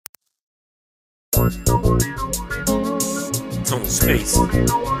Tone space,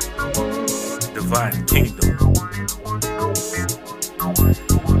 divine kingdom.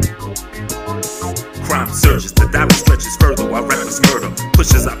 Crime surges, the dollar stretches further while rappers murder.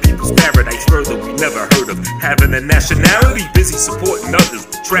 Pushes our people's paradise further we never heard of. Having a nationality, busy supporting others.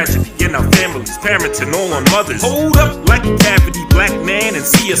 With tragedy in our families, parenting all on mothers. Hold up like a cavity, black man and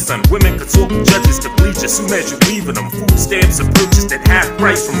see a son. Women consulting judges to bleach as soon as you're leaving them. Food stamps are purchased at half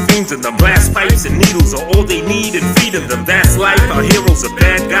price from fiends in them. Blast pipes and needles are all they need and feeding them. That's life, our heroes are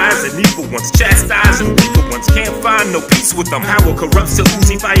bad guys and evil ones. Chastised and weaker ones, can't find no peace with them. Power corrupts till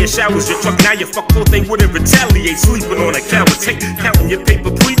Uzi fire showers your truck. Now you fuck thought they wouldn't retaliate, sleeping on a couch. Counting your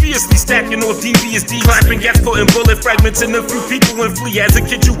paper previously, stacking off devious deeds. Clapping gas, putting bullet fragments in a few people and flee. As a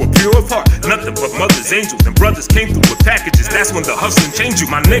kid you were pure of heart, nothing but mother's angels. And brothers came through with packages, that's when the hustling changed you,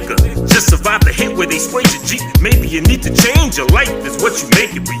 my nigga. Just survived the hit where they sprayed your Jeep. Maybe you need to change your life, is what you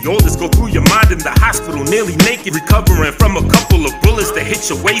make it. We all just go through your mind in the hospital, nearly naked, recovering from a couple of bullets that hit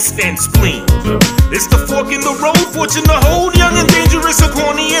your waist and spleen. It's the fork in the road, fortune to hold, young and dangerous, or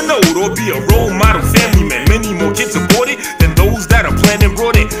corny and old. Or be a role model family man, many more kids aborted than those that are planning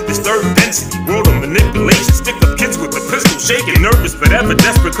brought in. This third density, world of manipulation. Stick up kids with a pistol shaking, nervous but ever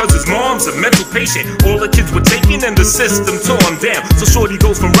desperate cause his mom's a mental patient. All the kids were taken and the system tore him down. So shorty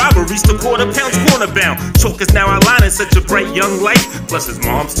goes from robberies to quarter pounds corner bound. Chalk is now outlining such a bright young life. Plus his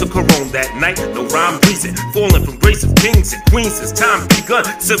moms took her own that night, no rhyme reason. Falling from grace of kings and queens since time begun.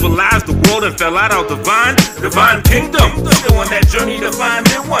 Civilized the world and fell out of divine kingdom. Still on that journey to find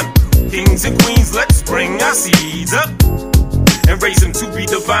their one. Kings and queens, let's bring our seeds up and raise them to be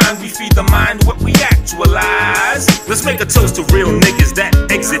divine. We feed the mind what we actualize. Let's make a toast to real niggas that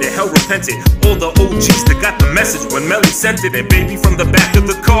exited, hell repented. All the OGs that got the message when Melly sent it. And baby from the back of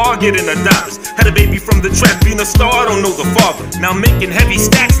the car getting $1. Had a baby from the trap being a star, don't know the father. Now making heavy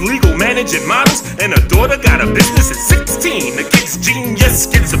stacks, legal, managing models. And her daughter got a business at 16. The kid's genius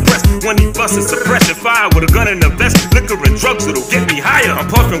gets suppressed when he busts suppression fire with a gun in the vest. Liquor and drugs, it'll get me higher. I'm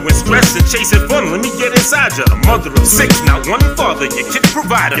puffing with stress and chasing fun. Let me get inside ya. A mother of 6, not one father, your kid's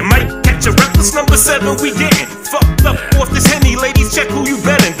provider. You might catch a reckless number 7, we getting fucked up off this Henny. Ladies, check who you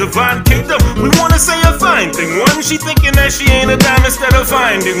betting. Divine kingdom, we wanna say a fine thing. One, she thinking that she ain't a dime instead of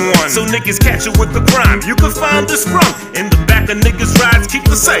finding one. So niggas catch her with the crime, you can find the sprung. In the back of niggas' rides, keep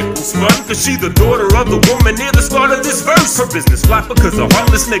the cycle spun. Cause she the daughter of the woman near the start of this verse. Her business flop because a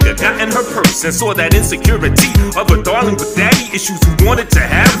heartless nigga got in her purse and saw that insecurity of a darling with daddy issues who wanted to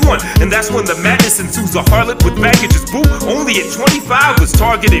have one. And that's when the madness ensues. A harlot with baggage is boo. Only at 25 was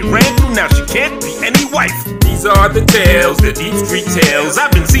targeted, ran through, now she can't be any wife. These are the tales, the deep street tales.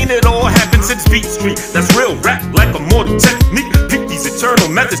 I've been seeing it all happen since Beat Street. That's real rap like a mortal technique. Pick these eternal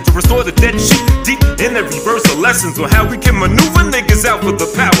methods to restore the dead sheep. Deep in every verse of lessons on how we can maneuver niggas out for the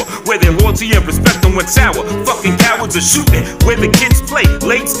power. Where their loyalty and respect them went sour. Fucking cowards are shooting where the kids play.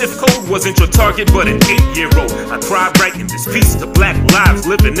 Late stiff cold wasn't your target but an 8-year-old. I cried writing this piece to black lives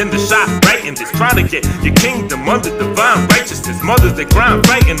living in the shop, writing this, trying to get your kingdom under divine righteousness. Mothers that grind,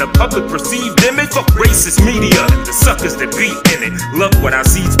 fighting the public perceived image. Fuck racist media and the suckers that be in it. Love what our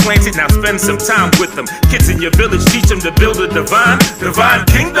seeds planted, now spend some time with them. Kids in your village, teach them to build a divine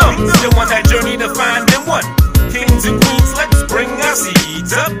kingdom. Still on that journey to find them one. Kings and queens, let's bring our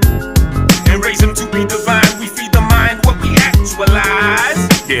seeds up and raise them to be divine. We feed the mind what we actualize.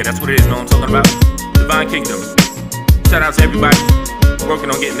 Yeah, that's what it is, know what I'm talking about? Divine kingdom. Shout out to everybody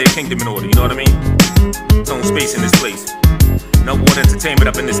working on getting their kingdom in order, you know what I mean? Tone space in this place. No more entertainment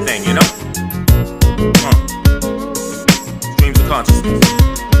up in this thing, you know? Streams of consciousness.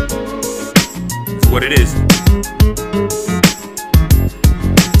 It's what it is.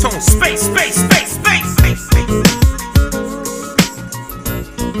 Tone space, space, space, space.